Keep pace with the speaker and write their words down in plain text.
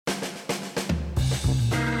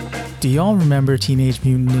Do y'all remember Teenage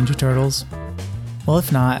Mutant Ninja Turtles? Well,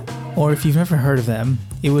 if not, or if you've never heard of them,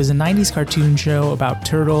 it was a 90s cartoon show about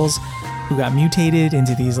turtles who got mutated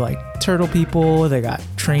into these like turtle people that got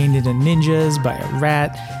trained into ninjas by a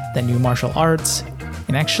rat that knew martial arts.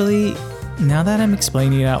 And actually, now that I'm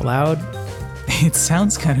explaining it out loud, it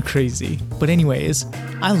sounds kind of crazy. But anyways,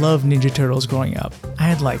 I loved Ninja Turtles growing up. I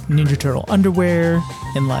had like Ninja Turtle underwear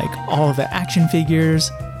and like all of the action figures.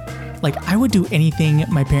 Like I would do anything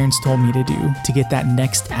my parents told me to do to get that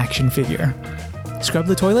next action figure. Scrub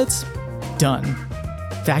the toilets? Done.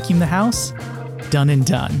 Vacuum the house? Done and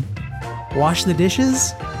done. Wash the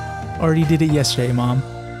dishes? Already did it yesterday, Mom.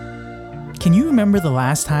 Can you remember the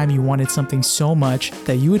last time you wanted something so much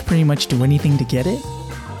that you would pretty much do anything to get it?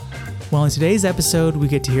 Well, in today's episode, we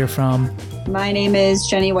get to hear from... My name is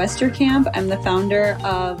Jenny Westerkamp. I'm the founder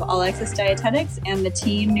of All Access Dietetics and the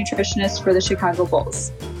team nutritionist for the Chicago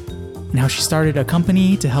Bulls. And how she started a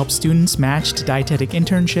company to help students match to dietetic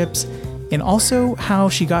internships, and also how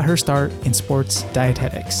she got her start in sports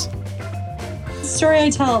dietetics. The story I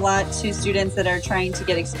tell a lot to students that are trying to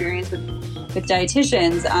get experience with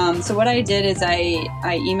dietitians. So what I did is I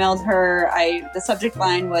emailed her. The subject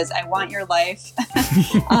line was, "I want your life,"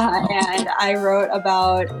 and I wrote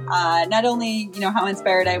about not only how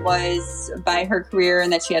inspired I was by her career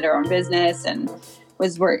and that she had her own business and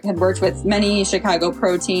had worked with many Chicago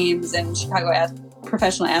pro teams and Chicago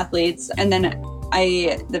professional athletes, and then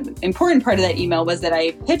the important part of that email was that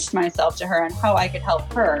I pitched myself to her on how I could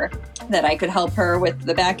help her. That I could help her with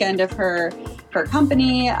the back end of her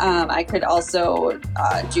company. I could also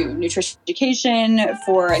do nutrition education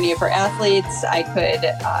for any of her athletes. I could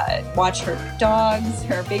watch her dogs,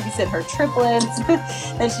 babysit her triplets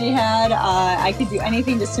that she had. I could do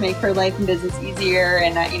anything just to make her life and business easier.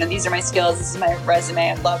 And these are my skills. This is my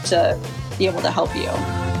resume. I'd love to be able to help you.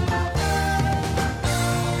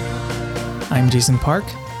 I'm Jason Park,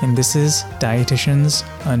 and this is Dietitians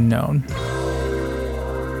Unknown.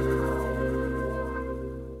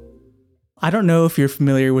 I don't know if you're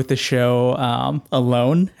familiar with the show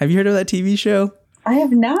Alone. Have you heard of that TV show? I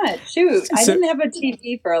have not. Shoot. I didn't have a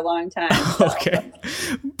TV for a long time. So. Okay.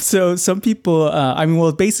 So some people,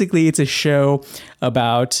 basically it's a show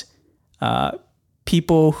about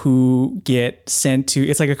people who get sent to,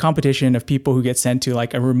 it's like a competition of people who get sent to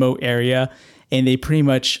like a remote area, and they pretty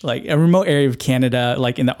much like a remote area of Canada,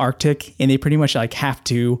 like in the Arctic, and they pretty much like have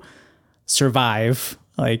to survive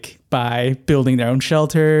like by building their own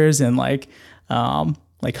shelters and like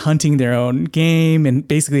hunting their own game and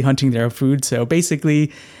basically hunting their own food. So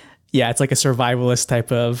basically, yeah, it's like a survivalist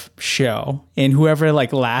type of show, and whoever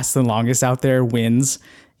like lasts the longest out there wins,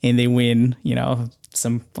 and they win,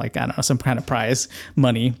 some like, I don't know, some kind of prize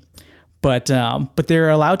money, but they're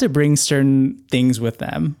allowed to bring certain things with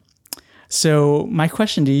them. So my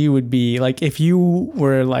question to you would be like, if you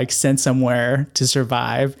were like sent somewhere to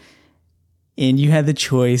survive and you had the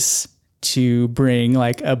choice to bring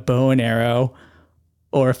like a bow and arrow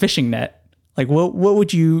or a fishing net, like what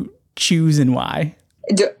would you choose and why?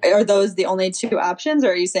 Are those the only two options,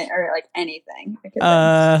 or are you saying, or like anything?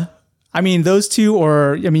 Those two,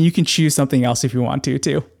 or you can choose something else if you want to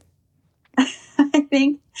too.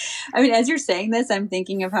 As you're saying this, I'm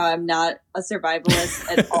thinking of how I'm not a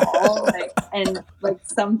survivalist at all. And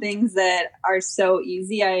some things that are so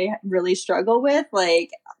easy, I really struggle with. Like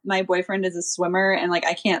my boyfriend is a swimmer, and like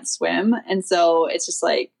I can't swim. And so it's just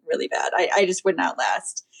like really bad. I just would not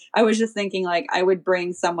last. I was just thinking like I would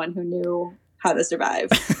bring someone who knew how to survive.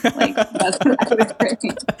 Like that's what I would bring.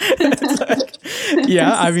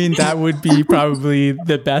 Yeah, that would be probably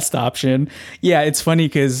the best option. Yeah, it's funny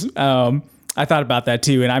because I thought about that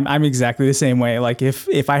too, and I'm exactly the same way. Like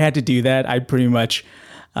if I had to do that, I'd pretty much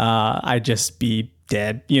I'd just be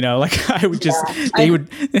dead. Like I would just would.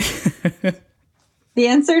 The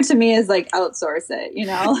answer to me is like outsource it. If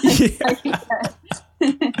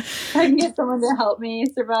I can get someone to help me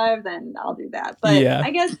survive, then I'll do that. But yeah.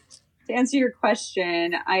 I guess to answer your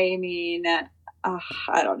question, I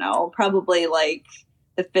don't know, probably like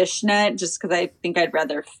the fish net, just because I think I'd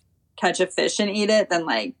rather catch a fish and eat it than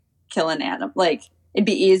like kill an animal. Like it'd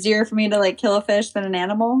be easier for me to like kill a fish than an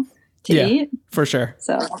animal to eat. For sure.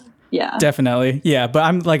 So yeah, definitely. Yeah. But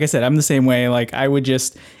I'm, like I said, I'm the same way. Like I would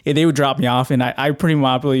just, they would drop me off, and I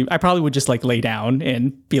probably would just like lay down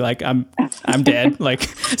and be like, I'm dead. Like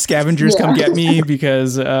scavengers come get me,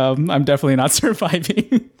 because I'm definitely not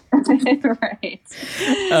surviving. Right.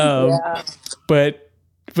 But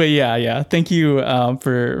yeah. Thank you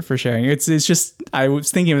for sharing. It's just, I was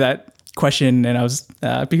thinking of that question, and I was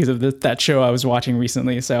because of that show I was watching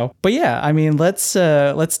recently. So, but yeah, let's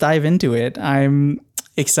dive into it. I'm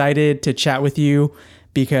excited to chat with you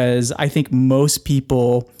because I think most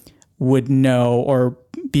people would know or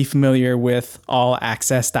be familiar with All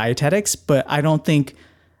Access Dietetics, but I don't think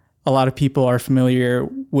a lot of people are familiar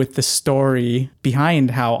with the story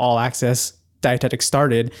behind how All Access Dietetics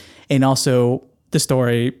started, and also the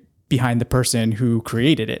story behind the person who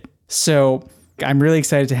created it. So I'm really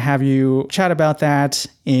excited to have you chat about that.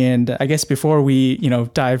 And I guess before we,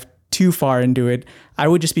 dive too far into it, I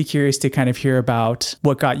would just be curious to kind of hear about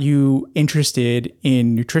what got you interested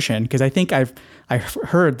in nutrition, because I think I've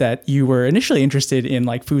heard that you were initially interested in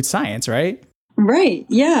like food science, right? Right.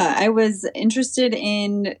 Yeah. I was interested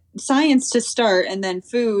in science to start, and then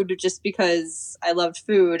food just because I loved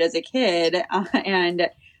food as a kid and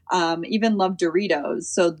even loved Doritos.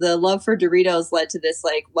 So the love for Doritos led to this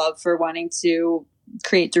like love for wanting to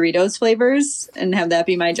create Doritos flavors and have that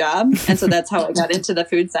be my job. And so that's how I got into the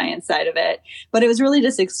food science side of it. But it was really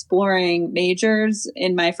just exploring majors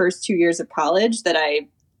in my first 2 years of college that I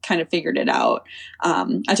kind of figured it out.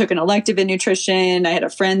 I took an elective in nutrition. I had a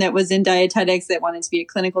friend that was in dietetics that wanted to be a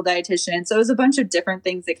clinical dietitian. So it was a bunch of different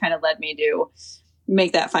things that kind of led me to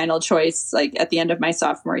make that final choice, like at the end of my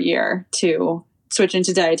sophomore year, to switch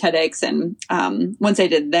into dietetics. And once I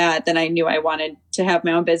did that, then I knew I wanted to have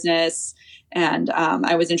my own business. And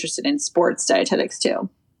I was interested in sports dietetics too.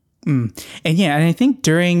 And I think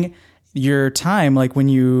during your time, like when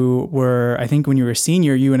you were a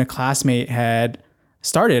senior, you and a classmate had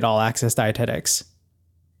started All Access Dietetics.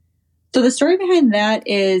 So the story behind that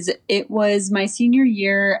is it was my senior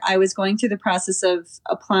year. I was going through the process of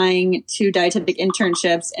applying to dietetic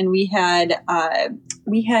internships, and we had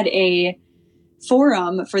a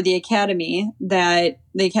forum for the Academy, the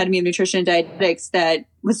Academy of Nutrition and Dietetics, that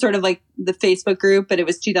was sort of like the Facebook group, but it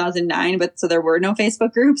was 2009, but so there were no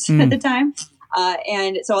Facebook groups at the time.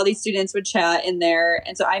 And so all these students would chat in there.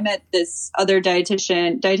 And so I met this other dietetic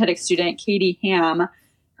student, Katie Ham.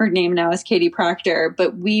 Her name now is Katie Proctor,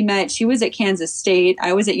 but we met, she was at Kansas State.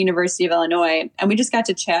 I was at University of Illinois, and we just got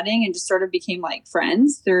to chatting and just sort of became like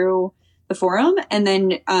friends through the forum. And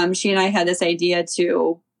then she and I had this idea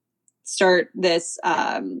to start this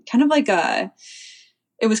kind of like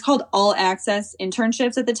it was called All Access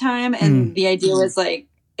Internships at the time. And the idea was like,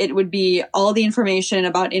 it would be all the information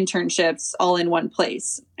about internships all in one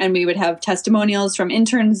place. And we would have testimonials from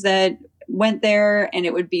interns that went there, and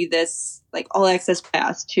it would be this like all access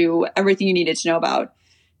pass to everything you needed to know about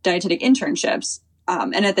dietetic internships.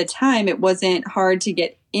 And at the time, it wasn't hard to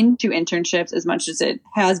get into internships as much as it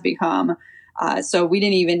has become. So we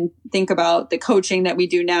didn't even think about the coaching that we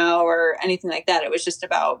do now or anything like that. It was just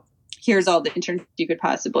about, here's all the internships you could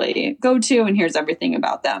possibly go to, and here's everything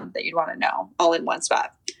about them that you'd want to know all in one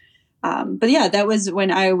spot. But yeah, that was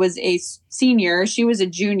when I was a senior. She was a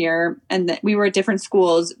junior, and we were at different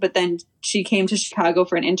schools, but then she came to Chicago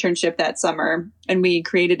for an internship that summer, and we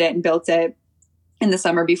created it and built it in the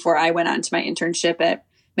summer before I went on to my internship at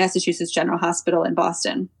Massachusetts General Hospital in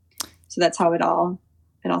Boston. So that's how it all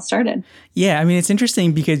started. Yeah. I mean, it's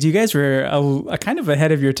interesting because you guys were a kind of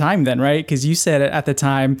ahead of your time then, right? Because you said at the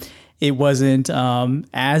time it wasn't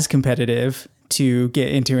as competitive to get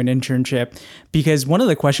into an internship, because one of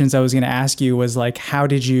the questions I was going to ask you was like, why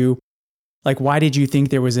did you think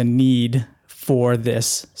there was a need for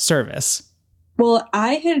this service? Well,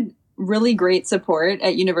 I had really great support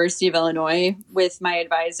at University of Illinois with my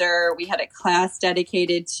advisor. We had a class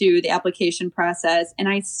dedicated to the application process, and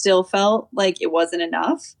I still felt like it wasn't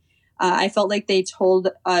enough. I felt like they told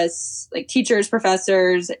us, like teachers,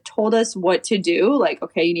 professors told us what to do. Like,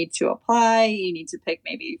 okay, you need to apply. You need to pick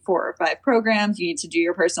maybe 4 or 5 programs. You need to do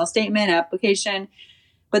your personal statement, application.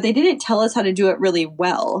 But they didn't tell us how to do it really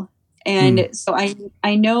well. And so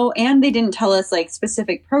I know, and they didn't tell us like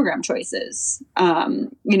specific program choices. You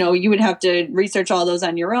would have to research all those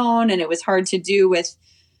on your own. And it was hard to do with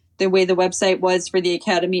the way the website was for the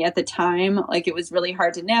Academy at the time. Like it was really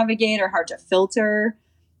hard to navigate or hard to filter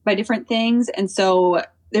by different things. And so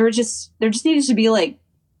there just needed to be like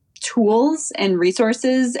tools and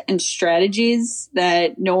resources and strategies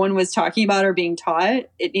that no one was talking about or being taught.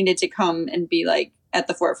 It needed to come and be like at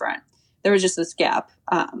the forefront. There was just this gap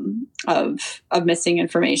of missing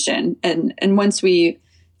information. And once we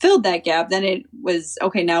filled that gap, then it was,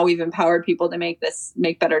 okay, now we've empowered people to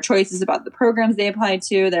make better choices about the programs they apply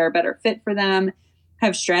to that are a better fit for them,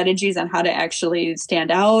 have strategies on how to actually stand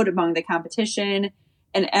out among the competition.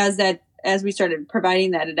 And as we started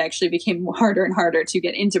providing that, it actually became harder and harder to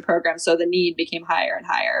get into programs. So the need became higher and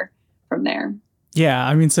higher from there.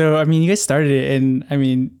 Yeah. You guys started it, and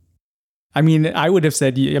I mean, I would have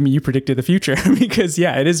said, I mean, you predicted the future because,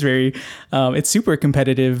 yeah, it is very, it's super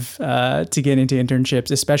competitive to get into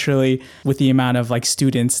internships, especially with the amount of like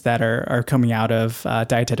students that are coming out of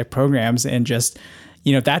dietetic programs, and just,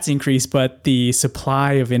 that's increased, but the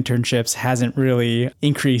supply of internships hasn't really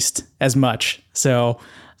increased as much. So,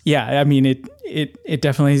 yeah, I mean, it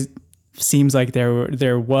definitely seems like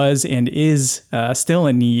there was and is still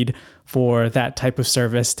a need for that type of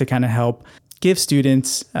service to kind of help give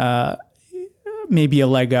students maybe a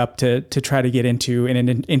leg up to try to get into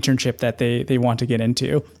an internship that they want to get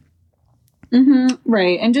into. Mm-hmm,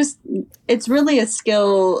 right. And just, it's really a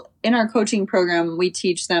skill. In our coaching program, we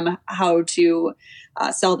teach them how to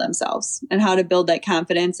sell themselves and how to build that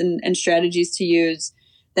confidence and strategies to use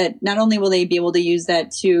that. Not only will they be able to use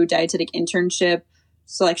that to dietetic internship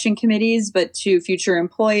selection committees, but to future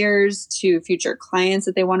employers, to future clients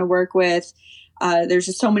that they want to work with. There's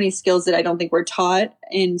just so many skills that I don't think we're taught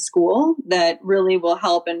in school that really will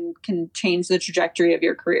help and can change the trajectory of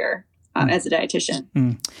your career as a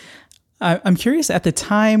dietitian. I'm curious, at the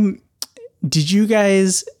time, did you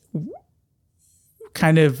guys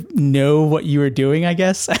kind of know what you were doing, I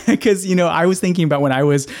guess? Because, I was thinking about when I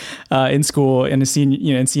was in school in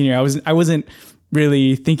senior, I wasn't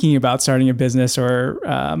really thinking about starting a business or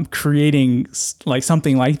creating like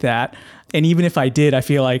something like that. And even if I did, I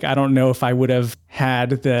feel like I don't know if I would have had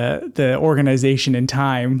the organization and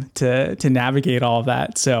time to navigate all of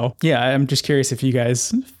that. So yeah, I'm just curious if you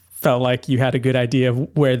guys felt like you had a good idea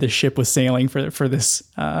of where the ship was sailing for this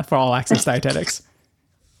for All Access Dietetics.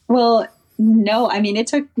 Well, no, I mean, it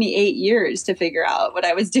took me 8 years to figure out what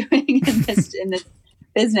I was doing in this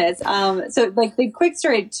business. So like the quick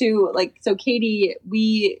story too, so Katie,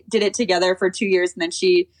 we did it together for 2 years, and then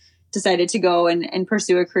she decided to go and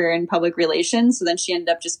pursue a career in public relations. So then she ended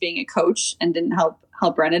up just being a coach and didn't help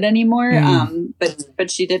run it anymore. But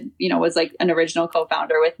she did, was like an original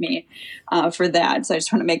co-founder with me for that. So I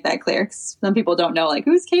just want to make that clear, because some people don't know, like,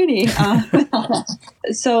 who's Katie?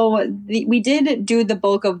 So we did do the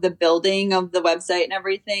bulk of the building of the website and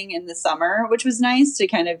everything in the summer, which was nice to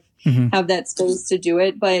kind of have that space to do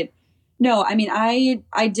it. But no, I mean,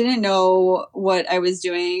 I didn't know what I was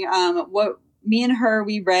doing. Me and her,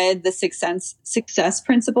 we read the Success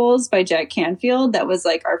Principles by Jack Canfield. That was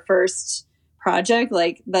like our first project.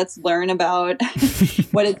 Like, let's learn about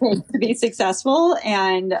what it takes to be successful.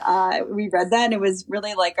 And we read that, and it was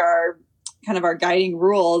really like our guiding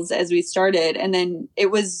rules as we started. And then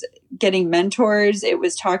it was getting mentors. It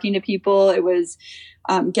was talking to people. It was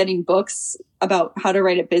getting books about how to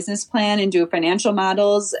write a business plan and do financial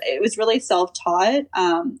models. It was really self-taught.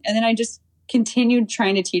 And then I just continued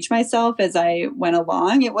trying to teach myself as I went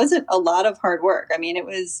along. It wasn't a lot of hard work. I mean,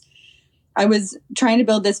 I was trying to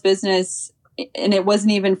build this business, and it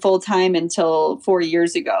wasn't even full time until 4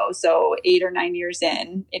 years ago. So 8 or 9 years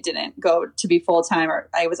in, it didn't go to be full time. Or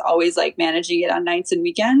I was always like managing it on nights and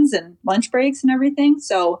weekends and lunch breaks and everything.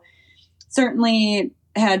 So certainly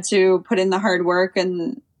had to put in the hard work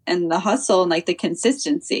and the hustle and like the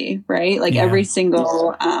consistency, right? Like every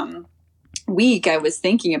single week I was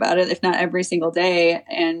thinking about it, if not every single day,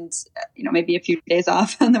 and maybe a few days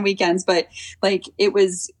off on the weekends, but like it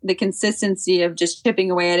was the consistency of just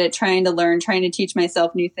chipping away at it, trying to learn, trying to teach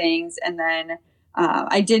myself new things. And then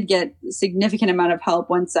I did get a significant amount of help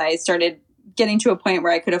once I started getting to a point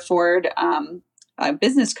where I could afford a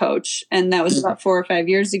business coach, and that was about 4 or 5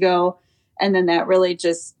 years ago. And then that really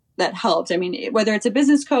that helped. I mean, whether it's a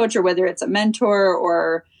business coach or whether it's a mentor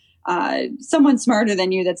or someone smarter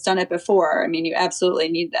than you that's done it before. I mean, you absolutely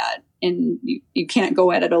need that, and you can't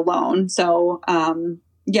go at it alone. So,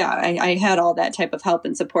 I had all that type of help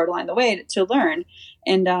and support along the way to learn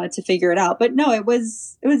and to figure it out. But no, it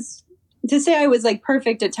was to say I was like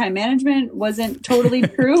perfect at time management wasn't totally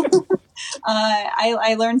true.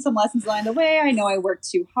 I learned some lessons along the way. I know I worked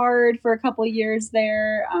too hard for a couple of years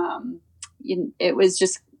there. It was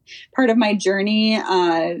just part of my journey,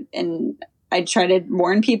 and I try to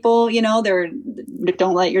warn people,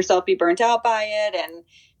 don't let yourself be burnt out by it, and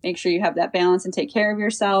make sure you have that balance and take care of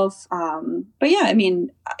yourself. But yeah, I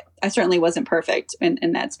mean, I certainly wasn't perfect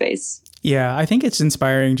in that space. Yeah, I think it's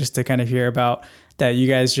inspiring just to kind of hear about that you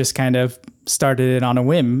guys just kind of started it on a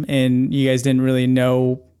whim, and you guys didn't really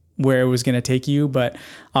know where it was going to take you. But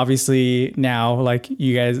obviously now, like,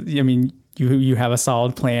 you guys, I mean, you have a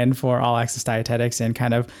solid plan for All Access Dietetics and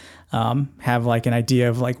kind of have like an idea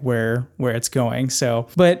of like where it's going. So,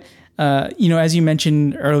 but as you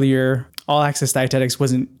mentioned earlier, All Access Dietetics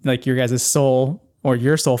wasn't like your guys' sole or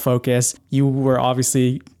your sole focus. You were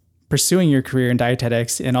obviously pursuing your career in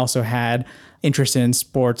dietetics and also had interest in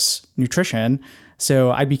sports nutrition.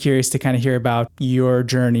 So I'd be curious to kind of hear about your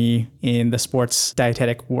journey in the sports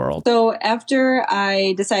dietetic world. So after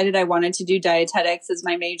I decided I wanted to do dietetics as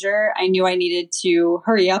my major, I knew I needed to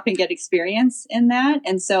hurry up and get experience in that.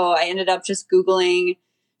 And so I ended up just Googling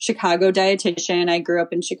Chicago dietitian. I grew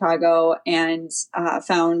up in Chicago and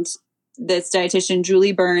found this dietitian,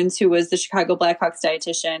 Julie Burns, who was the Chicago Blackhawks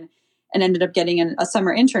dietitian, and ended up getting a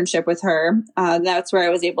summer internship with her. That's where I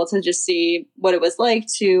was able to just see what it was like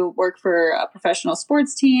to work for a professional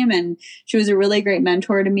sports team. And she was a really great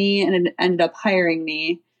mentor to me and ended up hiring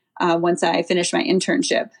me once I finished my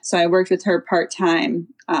internship. So I worked with her part-time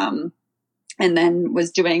and then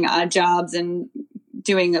was doing odd jobs and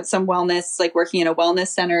doing some wellness, like working in a wellness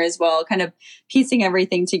center as well, kind of piecing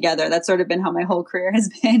everything together. That's sort of been how my whole career has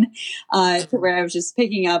been, to where I was just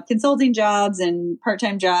picking up consulting jobs and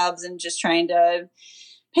part-time jobs and just trying to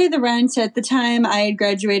pay the rent. At the time, I had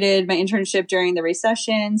graduated my internship during the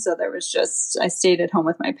recession. So there was just, I stayed at home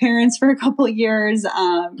with my parents for a couple of years,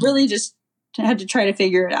 really just had to try to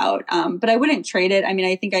figure it out. But I wouldn't trade it. I mean,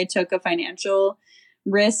 I think I took a financial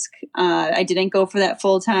risk. I didn't go for that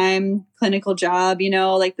full-time clinical job,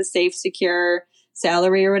 like the safe, secure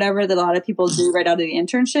salary or whatever that a lot of people do right out of the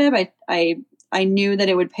internship. I knew that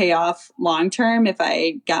it would pay off long-term if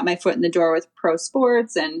I got my foot in the door with pro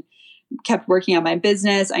sports and kept working on my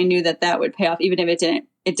business. I knew that would pay off, even if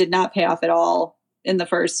it did not pay off at all in the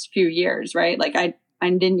first few years, right? Like I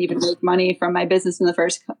didn't even make money from my business in the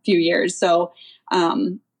first few years. So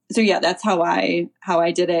yeah, that's how I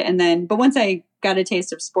did it. But once I got a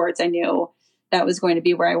taste of sports, I knew that was going to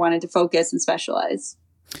be where I wanted to focus and specialize.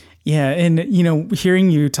 Yeah. And, hearing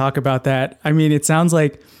you talk about that, I mean, it sounds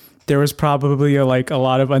like there was probably a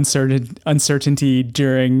lot of uncertainty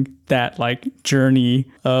during that journey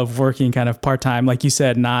of working kind of part-time, like you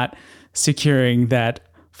said, not securing that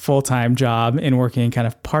full-time job and working kind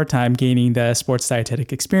of part-time, gaining the sports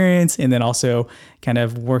dietetic experience, and then also kind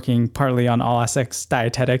of working partly on All Access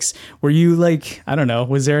Dietetics. Were you I don't know,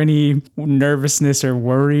 was there any nervousness or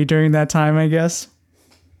worry during that time, I guess?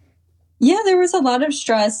 Yeah, there was a lot of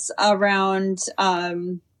stress around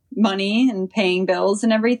money and paying bills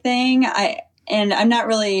and everything. I'm not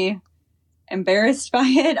really embarrassed by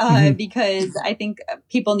it because I think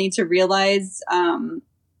people need to realize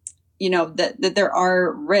that there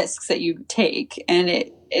are risks that you take, and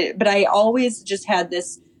but I always just had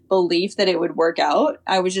this belief that it would work out.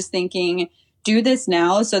 I was just thinking, do this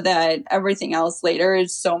now so that everything else later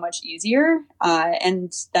is so much easier.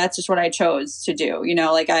 And that's just what I chose to do.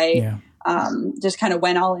 Just kind of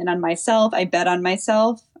went all in on myself. I bet on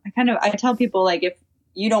myself. I tell people, if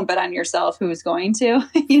you don't bet on yourself, who's going to,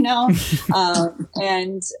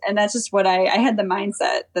 and that's just what I had the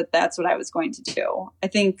mindset that's what I was going to do. I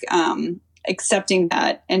think, accepting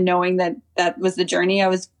that and knowing that was the journey I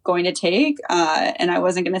was going to take, and I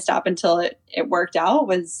wasn't going to stop until it worked out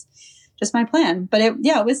was just my plan. But it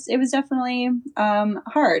was definitely,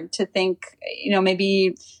 hard to think,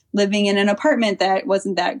 maybe living in an apartment that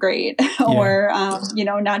wasn't that great or,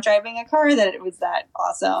 not driving a car that it was that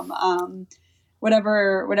awesome.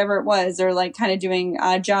 Whatever it was, or kind of doing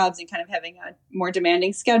odd jobs and kind of having a more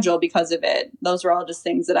demanding schedule because of it. Those were all just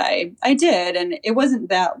things that I did. And it wasn't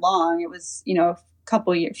that long. It was,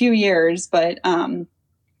 few years, but,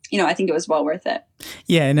 I think it was well worth it.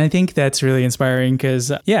 Yeah. And I think that's really inspiring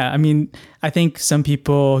because, I think some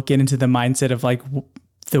people get into the mindset of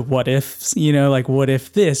the what ifs, what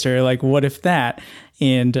if this or what if that,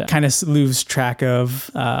 and kind of lose track of,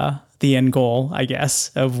 the end goal, I guess,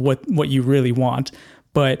 of what you really want.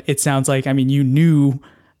 But it sounds like, you knew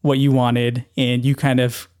what you wanted and you kind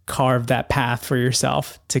of carved that path for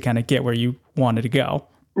yourself to kind of get where you wanted to go.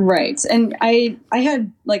 Right. And I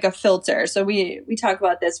had a filter. So we talk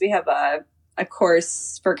about this. We have a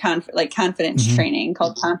course for confidence training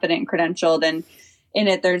called Confident Credentialed. And in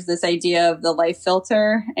it, there's this idea of the life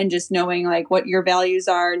filter and just knowing what your values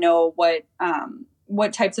are, know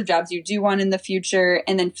what types of jobs you do want in the future,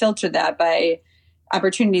 and then filter that by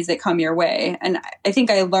opportunities that come your way. And I think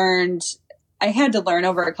I had to learn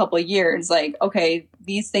over a couple of years, okay,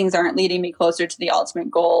 these things aren't leading me closer to the ultimate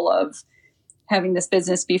goal of having this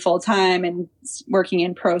business be full-time and working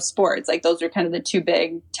in pro sports. Those are kind of the two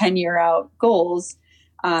big 10-year out goals.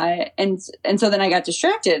 And so then I got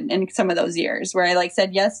distracted in some of those years where I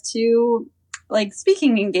said yes to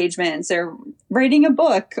speaking engagements or writing a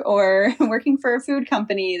book or working for a food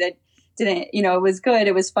company that didn't, it was good.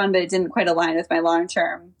 It was fun, but it didn't quite align with my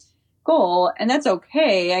long-term goal. And that's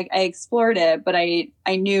okay. I explored it, but I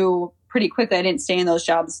knew pretty quickly I didn't stay in those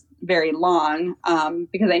jobs very long,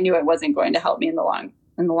 because I knew it wasn't going to help me in the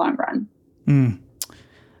in the long run.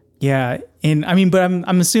 Yeah. And I mean, but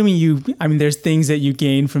I'm assuming there's things that you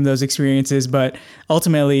gain from those experiences, but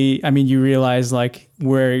ultimately, I mean, you realize like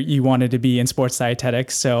where you wanted to be in sports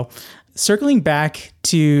dietetics. So circling back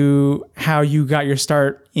to how you got your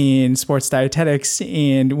start in sports dietetics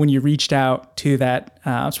and when you reached out to that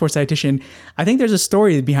sports dietitian, I think there's a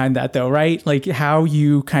story behind that though, right? Like how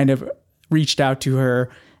you kind of reached out to her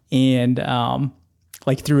and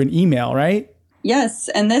like through an email, right? Yes.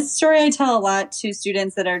 And this story I tell a lot to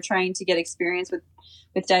students that are trying to get experience with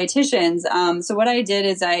dietitians. So what I did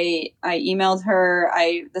is I emailed her.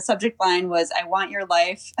 The subject line was, "I want your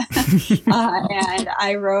life." And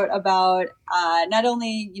I wrote about not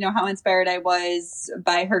only, how inspired I was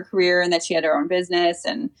by her career and that she had her own business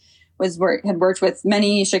and had worked with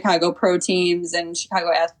many Chicago pro teams and Chicago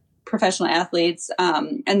professional athletes.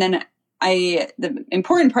 And then the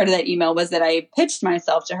important part of that email was that I pitched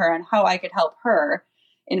myself to her on how I could help her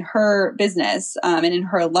in her business and in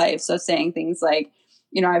her life. So saying things like,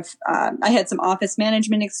 I had some office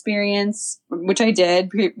management experience, which I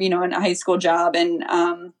did, in a high school job, and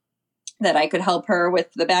that I could help her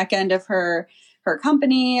with the back end of her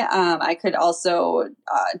company. I could also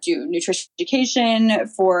do nutrition education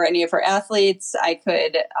for any of her athletes. I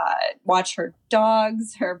could watch her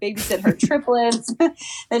dogs, babysit her triplets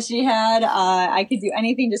that she had. I could do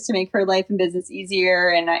anything just to make her life and business easier.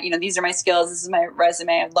 And, these are my skills. This is my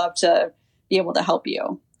resume. I'd love to be able to help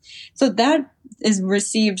you. So that is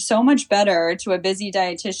received so much better to a busy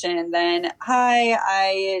dietitian than, "Hi,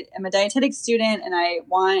 I am a dietetic student and I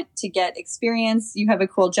want to get experience. You have a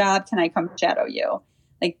cool job. Can I come shadow you?"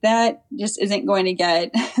 Like that just isn't going to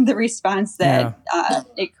get the response that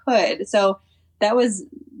it could. So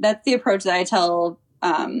that's the approach that I tell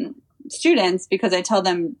students, because I tell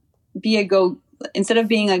them, instead of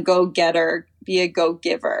being a go-getter, be a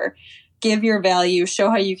go-giver. Give your value,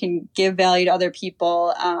 show how you can give value to other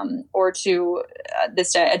people or to a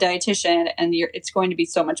dietitian, and it's going to be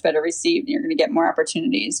so much better received, and you're going to get more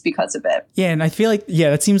opportunities because of it. Yeah, and I feel like,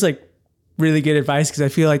 that seems like really good advice, because I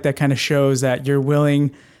feel like that kind of shows that you're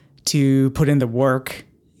willing to put in the work,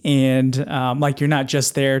 and like you're not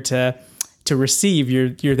just there to receive,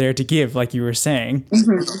 you're there to give, like you were saying.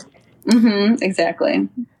 Mm-hmm. Mm-hmm. Exactly.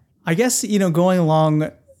 I guess, going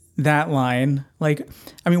along that line, like,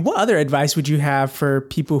 I mean, what other advice would you have for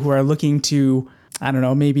people who are looking to, I don't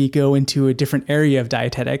know, maybe go into a different area of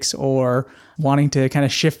dietetics or wanting to kind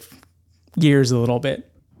of shift gears a little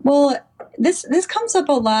bit? Well, this comes up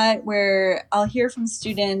a lot where I'll hear from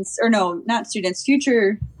students, or no, not students,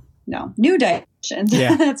 new dietitians.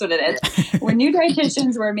 Yeah. That's what it is. We're new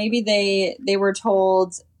dietitians where maybe they were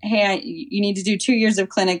told, "Hey, you need to do 2 years of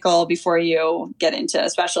clinical before you get into a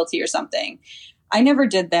specialty or something." I never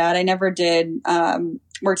did that. I never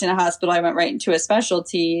worked in a hospital. I went right into a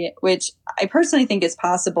specialty, which I personally think is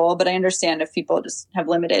possible, but I understand if people just have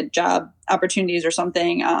limited job opportunities or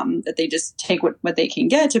something, that they just take what they can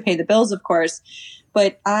get to pay the bills, of course.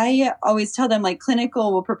 But I always tell them, like,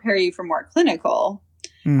 clinical will prepare you for more clinical.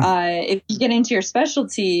 If you get into your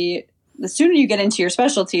specialty, the sooner you get into your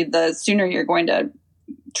specialty, the sooner you're going to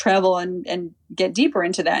travel and get deeper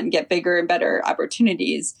into that and get bigger and better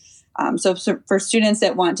opportunities. So for students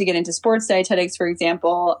that want to get into sports dietetics, for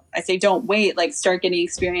example, I say don't wait, like start getting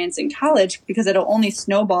experience in college, because it'll only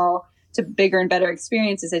snowball to bigger and better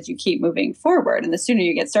experiences as you keep moving forward. And the sooner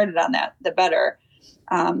you get started on that, the better.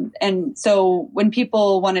 And so when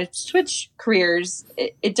people want to switch careers,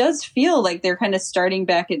 it does feel like they're kind of starting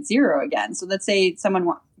back at zero again. So let's say someone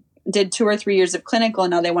did 2 or 3 years of clinical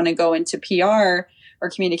and now they want to go into PR or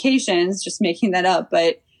communications, just making that up,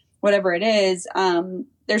 but whatever it is,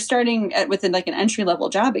 they're starting within like an entry level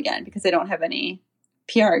job again because they don't have any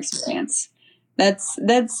PR experience. That's,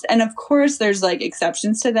 and of course there's like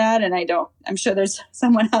exceptions to that. And I'm sure there's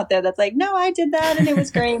someone out there that's like, no, I did that and it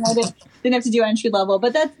was great. And I didn't have to do entry level,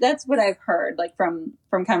 but that's what I've heard, like from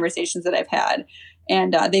conversations that I've had.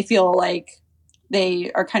 And they feel like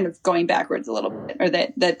they are kind of going backwards a little bit, or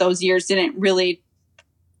that those years didn't really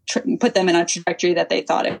put them in a trajectory that they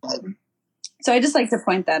thought it would. So I just like to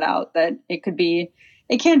point that out, that it can be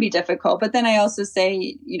difficult. But then I also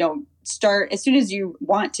say, start as soon as you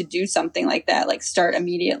want to do something like that, like start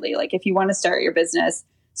immediately. Like if you want to start your business,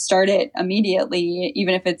 start it immediately,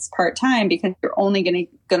 even if it's part-time, because you're only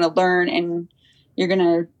going to learn and you're going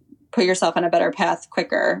to put yourself on a better path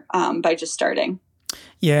quicker by just starting.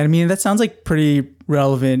 Yeah, I mean, that sounds like pretty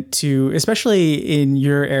relevant to, especially in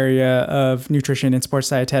your area of nutrition and sports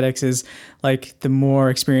dietetics, is like the more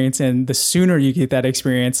experience and the sooner you get that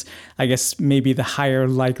experience, I guess maybe the higher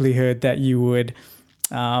likelihood that you would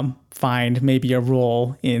find maybe a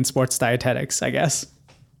role in sports dietetics, I guess.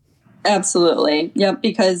 Absolutely. Yep.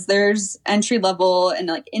 Because there's entry level and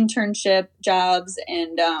like internship jobs.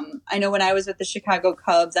 And I know when I was with the Chicago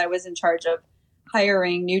Cubs, I was in charge of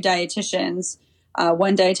hiring new dietitians,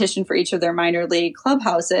 one dietitian for each of their minor league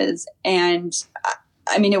clubhouses. And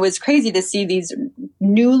I mean, it was crazy to see these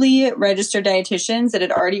newly registered dietitians that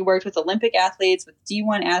had already worked with Olympic athletes, with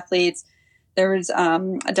D1 athletes. There was a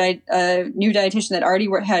new dietitian that already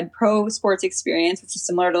had pro sports experience, which is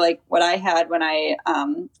similar to like what I had when I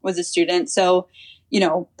was a student. So,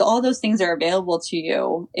 all those things are available to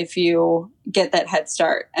you if you get that head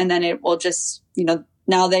start, and then it will just,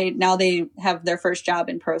 now they have their first job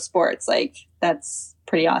in pro sports. Like, that's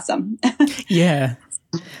pretty awesome. Yeah.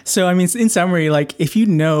 So, I mean, in summary, like if you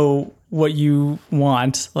know what you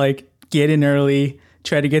want, like get in early,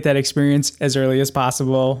 try to get that experience as early as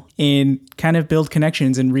possible and kind of build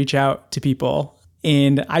connections and reach out to people.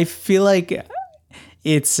 And I feel like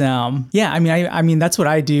it's, I mean, that's what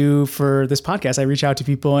I do for this podcast. I reach out to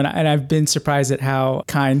people and I've been surprised at how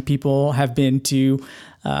kind people have been to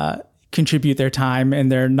contribute their time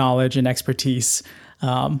and their knowledge and expertise,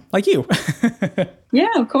 like you. Yeah,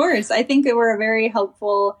 of course. I think that we're a very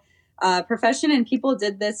helpful profession, and people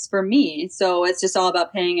did this for me. So it's just all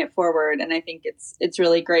about paying it forward. And I think it's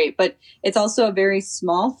really great, but it's also a very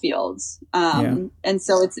small field. And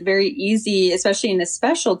so it's very easy, especially in this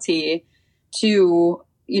specialty, to,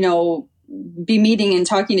 be meeting and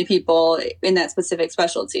talking to people in that specific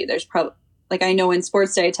specialty. There's probably, like, I know in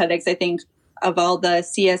sports dietetics, I think of all the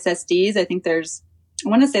CSSDs, I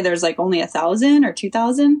want to say there's like only 1,000 or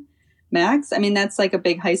 2,000 max. I mean, that's like a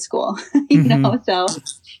big high school, so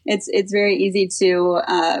it's very easy to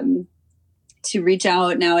reach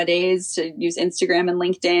out nowadays, to use Instagram and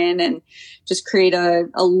LinkedIn and just create a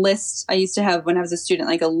list. I used to have, when I was a student,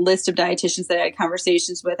 like a list of dietitians that I had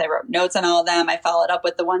conversations with. I wrote notes on all of them. I followed up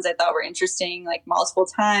with the ones I thought were interesting, like multiple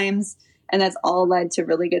times. And that's all led to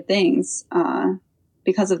really good things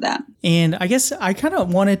because of that. And I guess I kind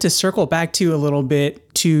of wanted to circle back to a little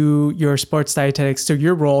bit to your sports dietetics, to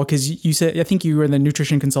your role, because you said, I think you were the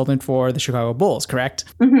nutrition consultant for the Chicago Bulls, correct?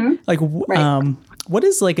 Mm-hmm. Like, right. What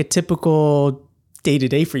is like a typical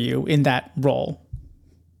day-to-day for you in that role?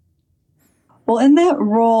 Well, in that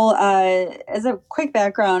role, as a quick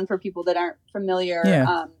background for people that aren't familiar,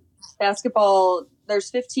 basketball, there's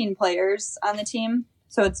 15 players on the team.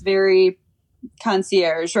 So it's very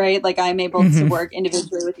concierge, right? Like, I'm able to work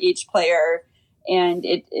individually with each player, and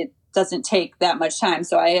it doesn't take that much time.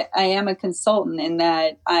 So I am a consultant in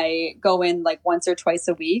that I go in like once or twice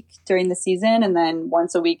a week during the season, and then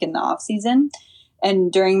once a week in the off season.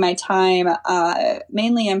 And during my time,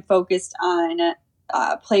 mainly I'm focused on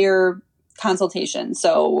player consultation.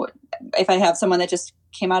 So if I have someone that just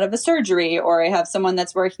came out of a surgery, or I have someone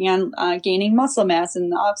that's working on gaining muscle mass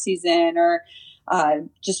in the off season, or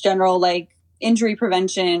just general like injury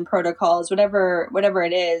prevention protocols, whatever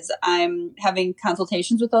it is, I'm having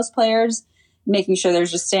consultations with those players, making sure they're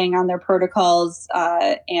just staying on their protocols,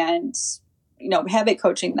 and habit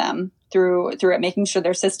coaching them through it, making sure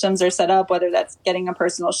their systems are set up, whether that's getting a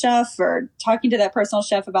personal chef or talking to that personal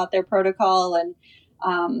chef about their protocol, and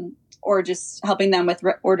or just helping them with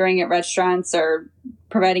ordering at restaurants or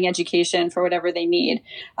providing education for whatever they need.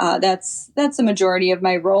 That's the majority of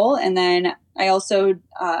my role. And then I also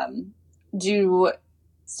do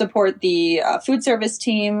support the food service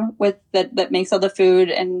team with that makes all the food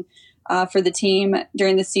and for the team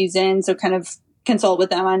during the season. So kind of consult with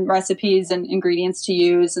them on recipes and ingredients to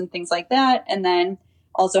use and things like that. And then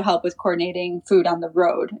also help with coordinating food on the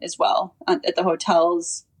road as well, at the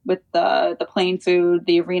hotels, with the plane food,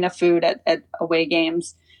 the arena food at away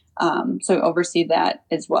games. So oversee that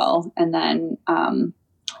as well. And then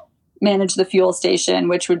manage the fuel station,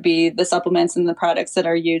 which would be the supplements and the products that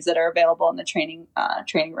are used that are available in the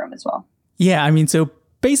training room as well. Yeah, I mean, so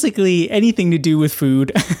basically anything to do with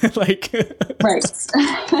food, like, right.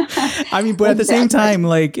 I mean, but at the same time,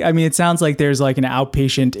 like, I mean, it sounds like there's like an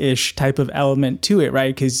outpatient-ish type of element to it,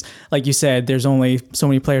 right? Because like you said, there's only so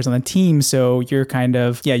many players on the team. So you're kind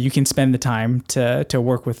of, you can spend the time to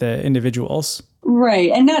work with the individuals.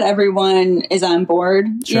 Right. And not everyone is on board.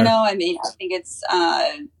 Sure. I mean, I think it's,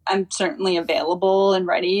 I'm certainly available and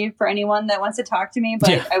ready for anyone that wants to talk to me,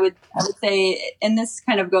 but I would say, and this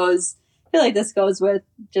kind of goes, I feel like this goes with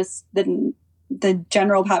just the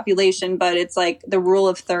general population, but it's like the rule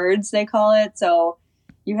of thirds, they call it. So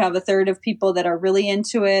you have a third of people that are really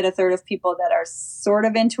into it, a third of people that are sort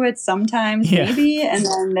of into it sometimes, maybe. And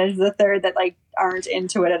then there's the third that like aren't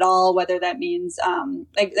into it at all, whether that means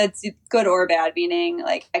like that's good or bad, meaning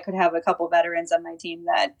like I could have a couple veterans on my team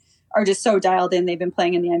that are just so dialed in. They've been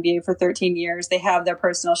playing in the NBA for 13 years. They have their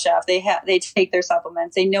personal chef. They take their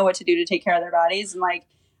supplements. They know what to do to take care of their bodies. And like,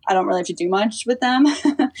 I don't really have to do much with them.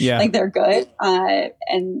 Yeah. Like they're good.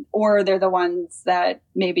 Or they're the ones that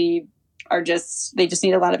maybe they just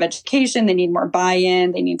need a lot of education. They need more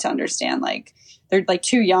buy-in. They need to understand, like, they're like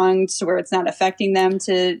too young to where it's not affecting them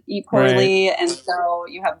to eat poorly. Right. And so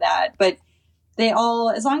you have that, but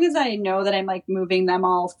as long as I know that I'm like moving them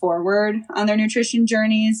all forward on their nutrition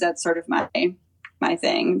journeys, that's sort of my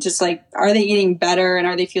thing. Just like, are they eating better and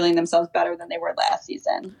are they feeling themselves better than they were last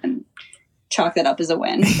season? And chalk that up as a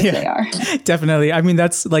win if they are. Definitely. I mean,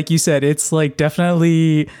 that's like you said, it's like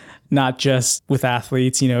definitely not just with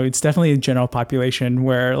athletes, it's definitely a general population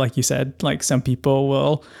where, like you said, like some people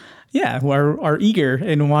will, are eager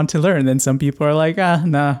and want to learn. Then some people are like,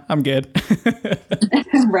 nah, I'm good.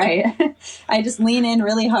 Right. I just lean in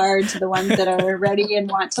really hard to the ones that are ready and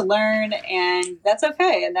want to learn, and that's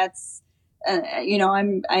okay. And that's,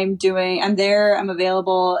 I'm there, I'm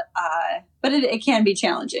available. But it can be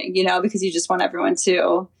challenging, because you just want everyone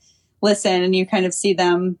to listen, and you kind of see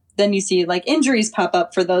them. Then you see like injuries pop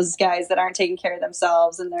up for those guys that aren't taking care of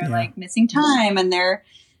themselves, and they're like missing time, and their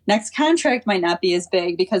next contract might not be as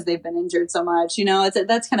big because they've been injured so much.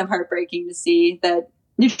 That's kind of heartbreaking to see that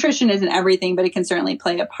nutrition isn't everything, but it can certainly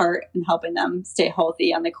play a part in helping them stay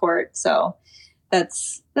healthy on the court. So that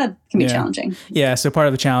can be challenging. Yeah. So part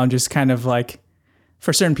of the challenge is kind of like,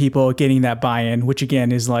 for certain people, getting that buy-in, which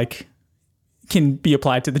again is like, can be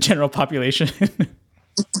applied to the general population.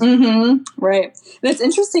 Mm-hmm. Right. And it's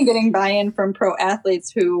interesting getting buy-in from pro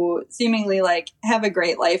athletes who seemingly like have a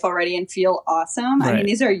great life already and feel awesome. Right. I mean,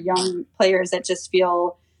 these are young players that just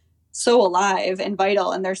feel so alive and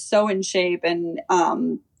vital, and they're so in shape. And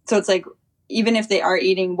so it's like, even if they are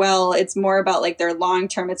eating well, it's more about like their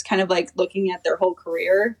long-term. It's kind of like looking at their whole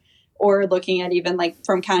career, or looking at even like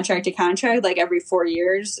from contract to contract, like every 4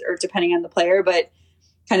 years, or depending on the player, but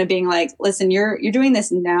kind of being like, listen, you're doing this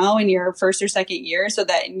now in your first or second year, so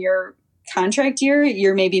that in your contract year,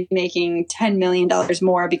 you're maybe making $10 million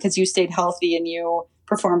more because you stayed healthy and you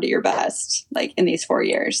performed at your best, like in these 4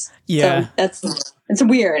 years. Yeah. So it's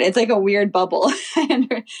weird. It's like a weird bubble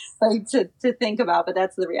like to think about, but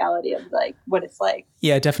that's the reality of like what it's like.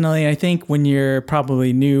 Yeah, definitely. I think when you're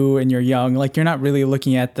probably new and you're young, like you're not really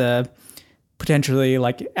looking at the potentially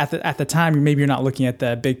like at the time, maybe you're not looking at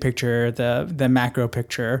the big picture, the macro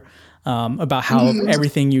picture about how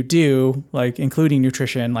everything you do, like including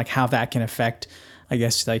nutrition, like how that can affect, I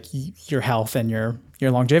guess, like your health and your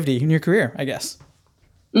longevity in your career, I guess.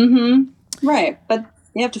 Mm-hmm. Right. But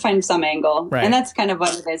you have to find some angle. Right. And that's kind of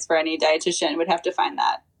what it is for any dietitian, would have to find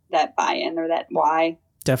that buy-in or that why.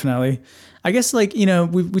 Definitely. I guess like,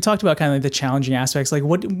 we talked about kind of like the challenging aspects. Like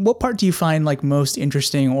what part do you find like most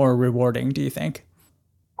interesting or rewarding, do you think?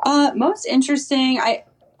 Most interesting. I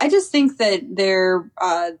just think that they're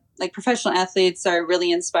like professional athletes are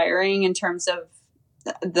really inspiring in terms of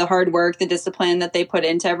the hard work, the discipline that they put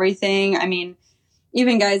into everything. I mean,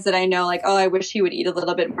 even guys that I know, like, oh, I wish he would eat a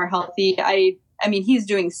little bit more healthy. I mean, he's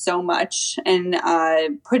doing so much and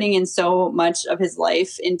putting in so much of his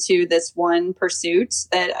life into this one pursuit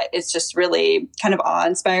that it's just really kind of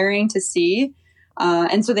awe-inspiring to see.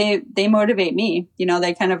 And so they motivate me.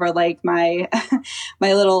 They kind of are like my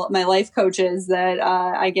my life coaches that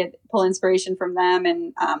I pull inspiration from them,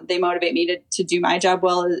 and they motivate me to do my job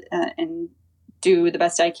well and do the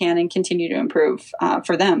best I can and continue to improve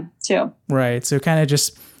for them too. Right. So kind of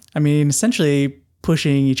just, I mean, essentially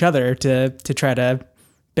pushing each other to try to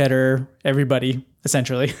better everybody,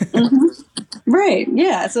 essentially. Mm-hmm. Right.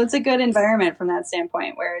 Yeah. So it's a good environment from that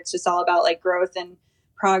standpoint, where it's just all about like growth and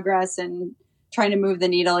progress and trying to move the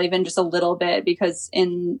needle even just a little bit, because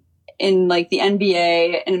in like the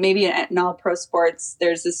NBA and maybe in all pro sports,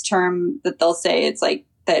 there's this term that they'll say, it's like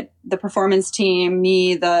that the performance team,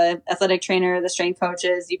 me, the athletic trainer, the strength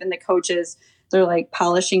coaches, even the coaches, they're like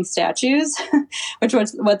polishing statues, which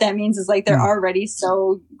what that means is like they're already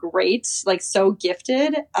so great, like so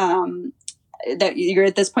gifted, that you're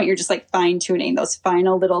at this point, you're just like fine tuning those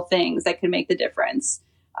final little things that can make the difference,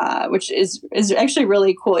 which is actually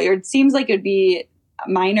really cool. It seems like it'd be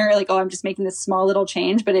minor, like, oh, I'm just making this small little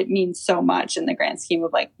change, but it means so much in the grand scheme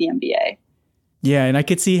of like the NBA. Yeah. And I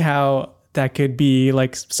could see how that could be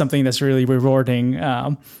like something that's really rewarding,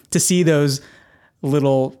 to see those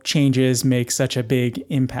little changes make such a big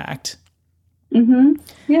impact. Mm-hmm.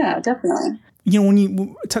 Yeah, definitely. When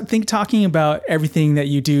you talking about everything that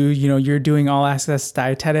you do, you're doing all access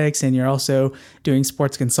dietetics and you're also doing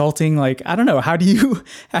sports consulting. Like, I don't know, how do you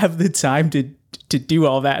have the time to do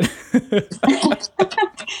all that?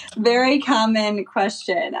 Very common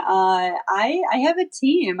question. I have a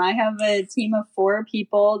team. I have a team of 4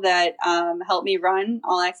 people that help me run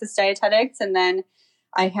All Access Dietetics, and then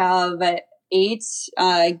I have 8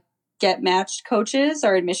 get matched coaches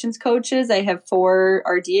or admissions coaches. I have 4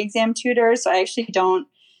 RD exam tutors. So I actually don't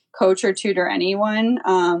coach or tutor anyone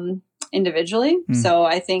individually. So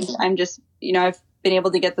I think I'm just, I've been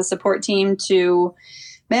able to get the support team to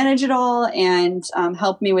manage it all and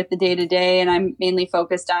help me with the day to day. And I'm mainly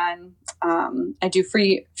focused on, I do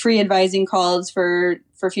free advising calls for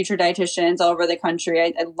future dietitians all over the country.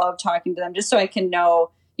 I love talking to them just so I can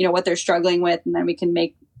know, what they're struggling with, and then we can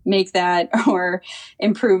make that or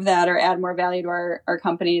improve that or add more value to our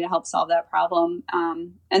company to help solve that problem.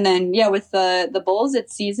 And then, with the bulls,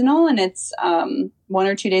 it's seasonal and it's 1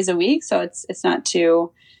 or 2 days a week. So it's not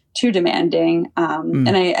too demanding.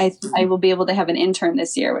 And I will be able to have an intern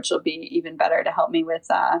this year, which will be even better to help me with,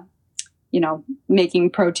 making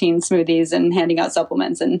protein smoothies and handing out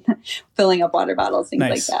supplements and filling up water bottles, things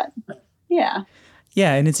like that. Yeah.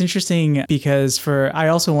 Yeah. And it's interesting because I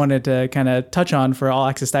also wanted to kind of touch on for All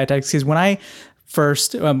Access Dietetics, because when I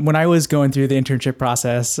was going through the internship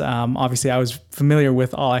process, obviously I was familiar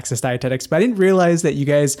with All Access Dietetics, but I didn't realize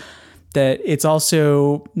that that it's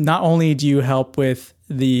also, not only do you help with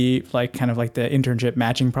the the internship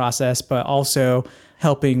matching process, but also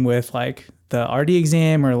helping with the RD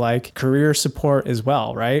exam or career support as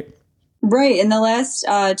well, right? Right. In the last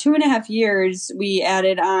 2.5 years, we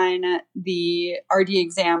added on the RD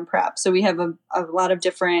exam prep. So we have a lot of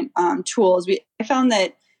different tools. I found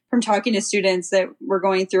that from talking to students that were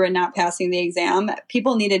going through and not passing the exam,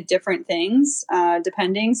 people needed different things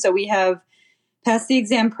depending. So we have Pass the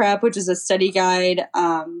Exam Prep, which is a study guide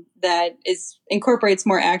that incorporates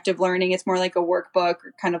more active learning. It's more like a workbook,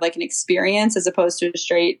 or kind of like an experience, as opposed to a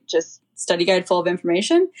straight just study guide full of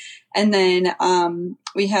information. And then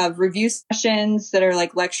we have review sessions that are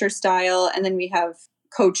like lecture style. And then we have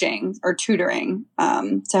coaching or tutoring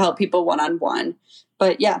to help people one-on-one.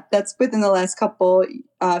 But yeah, that's within the last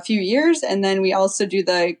few years. And then we also do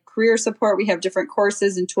the career support. We have different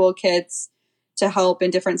courses and toolkits to help in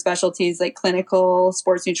different specialties like clinical,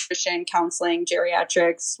 sports nutrition, counseling,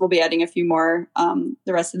 geriatrics. We'll be adding a few more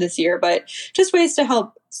the rest of this year, but just ways to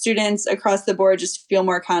help students across the board just feel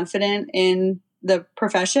more confident in the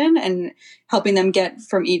profession and helping them get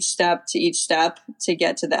from each step to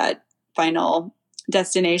get to that final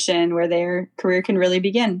destination where their career can really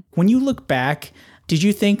begin. When you look back, did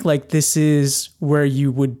you think this is where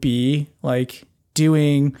you would be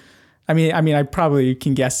doing? I mean, I probably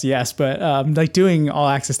can guess yes, but doing All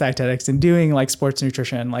Access Dietetics and doing sports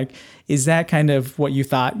nutrition, is that kind of what you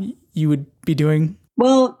thought you would be doing?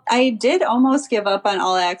 Well, I did almost give up on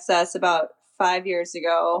All Access about 5 years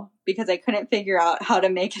ago because I couldn't figure out how to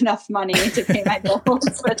make enough money to pay my bills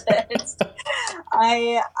with it.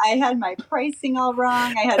 I had my pricing all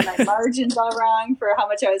wrong. I had my margins all wrong for how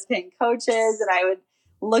much I was paying coaches, and I would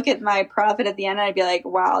look at my profit at the end and I'd be like,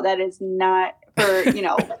 wow, that is not for,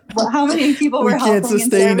 how many people were helping. We can't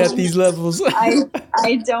sustain at these levels.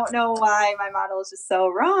 I don't know why my model is just so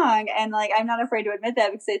wrong. And I'm not afraid to admit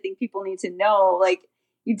that because I think people need to know,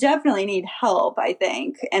 you definitely need help, I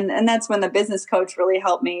think. And that's when the business coach really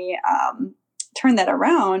helped me turn that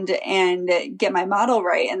around and get my model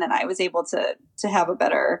right. And then I was able to have a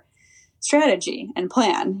better strategy and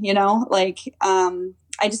plan,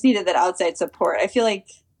 I just needed that outside support. I feel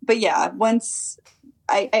but yeah, once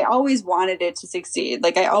I always wanted it to succeed.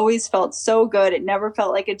 I always felt so good. It never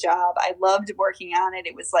felt like a job. I loved working on it.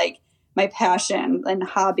 It was my passion and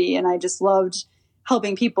hobby. And I just loved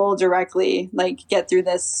helping people directly, get through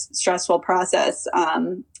this stressful process.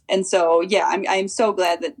 And so, yeah, I'm so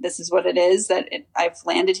glad that this is what it is, that I've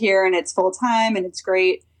landed here and it's full time and it's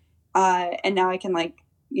great. And now I can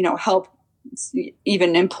help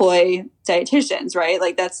even employ dietitians,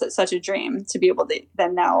 right? That's such a dream to be able to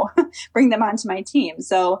then now bring them onto my team.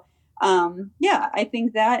 So, yeah, I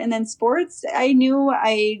think that. And then sports, I knew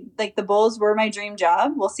the Bulls were my dream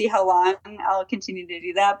job. We'll see how long I'll continue to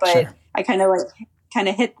do that. But sure. I kind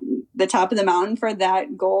of hit the top of the mountain for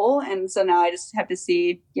that goal. And so now I just have to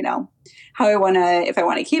see, how if I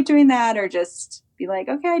want to keep doing that or just be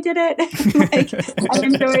okay, I did it. I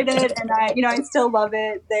enjoyed it. And I still love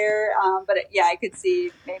it there. But yeah, I could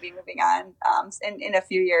see maybe moving on in a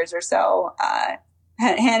few years or so,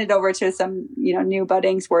 hand it over to some, new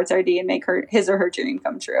budding sports RD and make his or her dream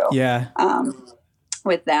come true. Yeah.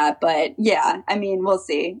 With that. But yeah, we'll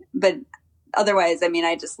see. But otherwise,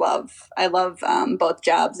 I love both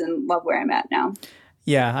jobs and love where I'm at now.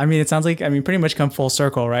 Yeah. It sounds pretty much come full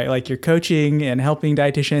circle, right? You're coaching and helping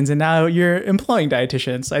dietitians and now you're employing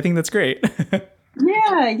dietitians. I think that's great.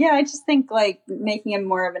 Yeah. I just think like making a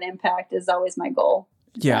more of an impact is always my goal.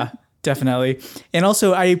 Yeah. Definitely. And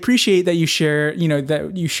also I appreciate that you share,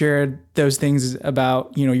 that you shared those things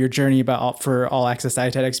about, your journey for All Access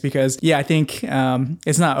Dietetics, because I think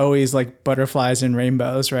it's not always like butterflies and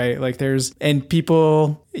rainbows, right? Like and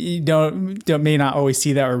people may not always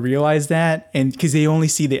see that or realize that. And because they only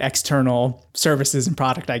see the external services and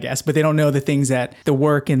product, I guess, but they don't know the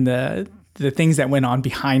work and the things that went on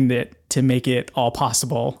behind it to make it all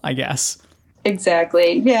possible, I guess.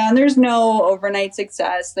 Exactly. Yeah. And there's no overnight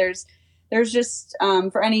success. There's just,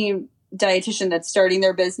 for any dietitian that's starting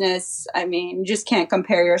their business, I mean, you just can't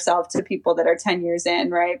compare yourself to people that are 10 years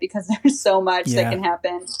in, right? Because there's so much that can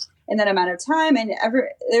happen in that amount of time. And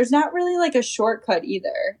there's not really like a shortcut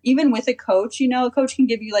either. Even with a coach, a coach can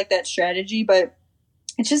give you like that strategy, but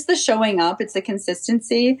it's just the showing up. It's the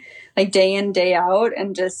consistency, like day in, day out,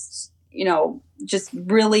 and just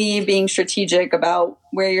really being strategic about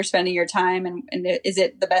where you're spending your time and is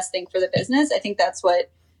it the best thing for the business? I think that's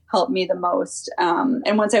what helped me the most.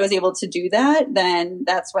 And once I was able to do that, then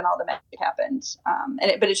that's when all the magic happened.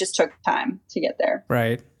 But it just took time to get there.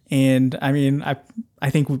 Right. And I mean, I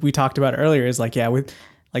think we talked about earlier is like,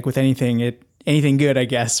 with anything good, I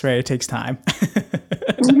guess, right? It takes time.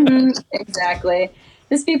 Exactly.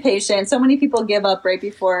 Just be patient. So many people give up right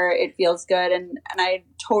before it feels good. And I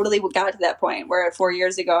totally got to that point where 4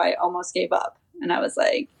 years ago, I almost gave up. And I was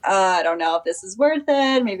like, I don't know if this is worth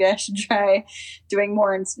it. Maybe I should try doing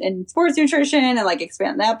more in sports nutrition and like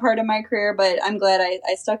expand that part of my career. But I'm glad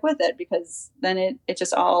I stuck with it, because then it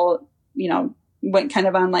just all, went kind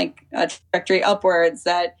of on like a trajectory upwards,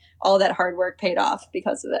 that all that hard work paid off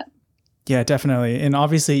because of it. Yeah, definitely. And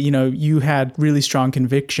obviously, you had really strong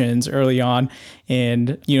convictions early on,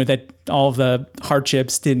 and, that all of the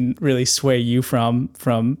hardships didn't really sway you from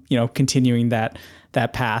continuing that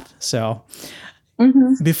path. So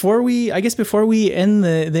before we end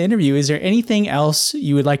the interview, is there anything else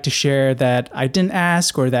you would like to share that I didn't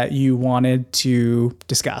ask or that you wanted to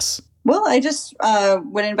discuss? Well, I just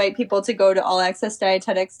would invite people to go to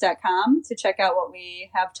allaccessdietetics.com to check out what we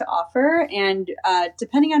have to offer. And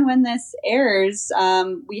depending on when this airs,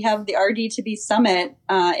 we have the RD2B Summit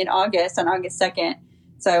in August, on August 2nd.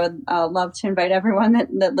 So I would love to invite everyone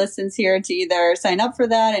that listens here to either sign up for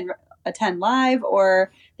that and attend live,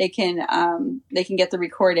 or they can get the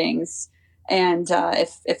recordings. And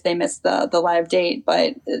if they miss the live date,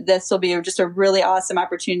 but this will be just a really awesome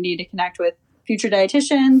opportunity to connect with future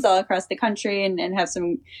dietitians all across the country and have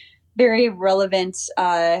some very relevant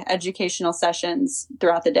educational sessions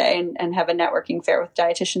throughout the day, and have a networking fair with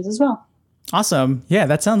dietitians as well. Awesome. Yeah,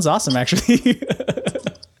 that sounds awesome, actually.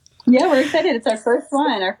 Yeah, we're excited. It's our first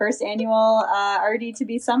annual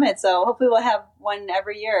RD2B Summit. So hopefully we'll have one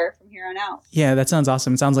every year from here on out. Yeah, that sounds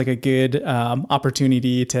awesome. It sounds like a good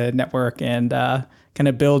opportunity to network and kind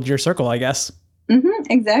of build your circle, I guess.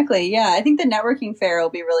 Exactly. Yeah, I think the networking fair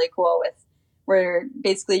will be really cool, where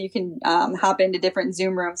basically you can hop into different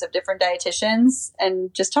Zoom rooms of different dietitians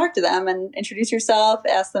and just talk to them and introduce yourself,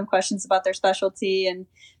 ask them questions about their specialty, and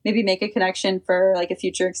maybe make a connection for like a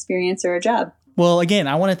future experience or a job. Well, again,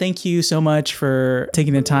 I want to thank you so much for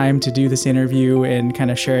taking the time to do this interview and kind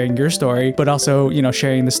of sharing your story, but also,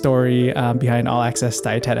 sharing the story behind All Access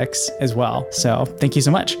Dietetics as well. So thank you so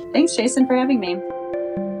much. Thanks, Jason, for having me.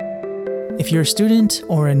 If you're a student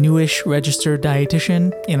or a newish registered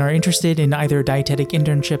dietitian and are interested in either dietetic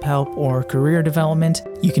internship help or career development,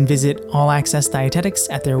 you can visit All Access Dietetics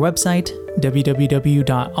at their website,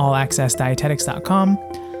 www.allaccessdietetics.com.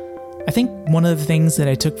 I think one of the things that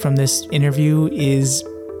I took from this interview is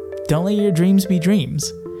don't let your dreams be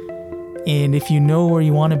dreams. And if you know where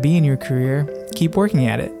you want to be in your career, keep working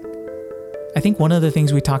at it. I think one of the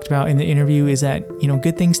things we talked about in the interview is that,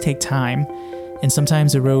 good things take time. And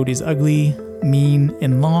sometimes the road is ugly, mean,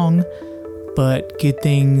 and long, but good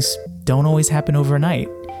things don't always happen overnight.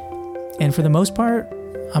 And for the most part,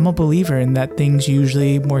 I'm a believer in that things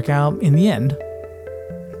usually work out in the end.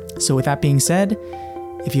 So with that being said,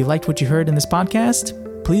 if you liked what you heard in this podcast,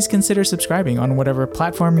 please consider subscribing on whatever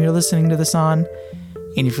platform you're listening to this on.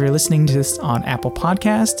 And if you're listening to this on Apple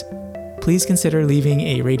Podcast, please consider leaving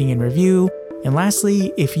a rating and review. And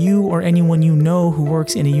lastly, if you or anyone you know who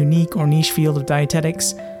works in a unique or niche field of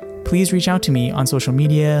dietetics, please reach out to me on social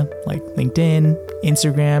media like LinkedIn,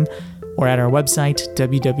 Instagram, or at our website,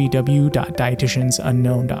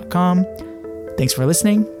 www.dietitiansunknown.com. Thanks for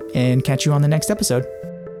listening, and catch you on the next episode.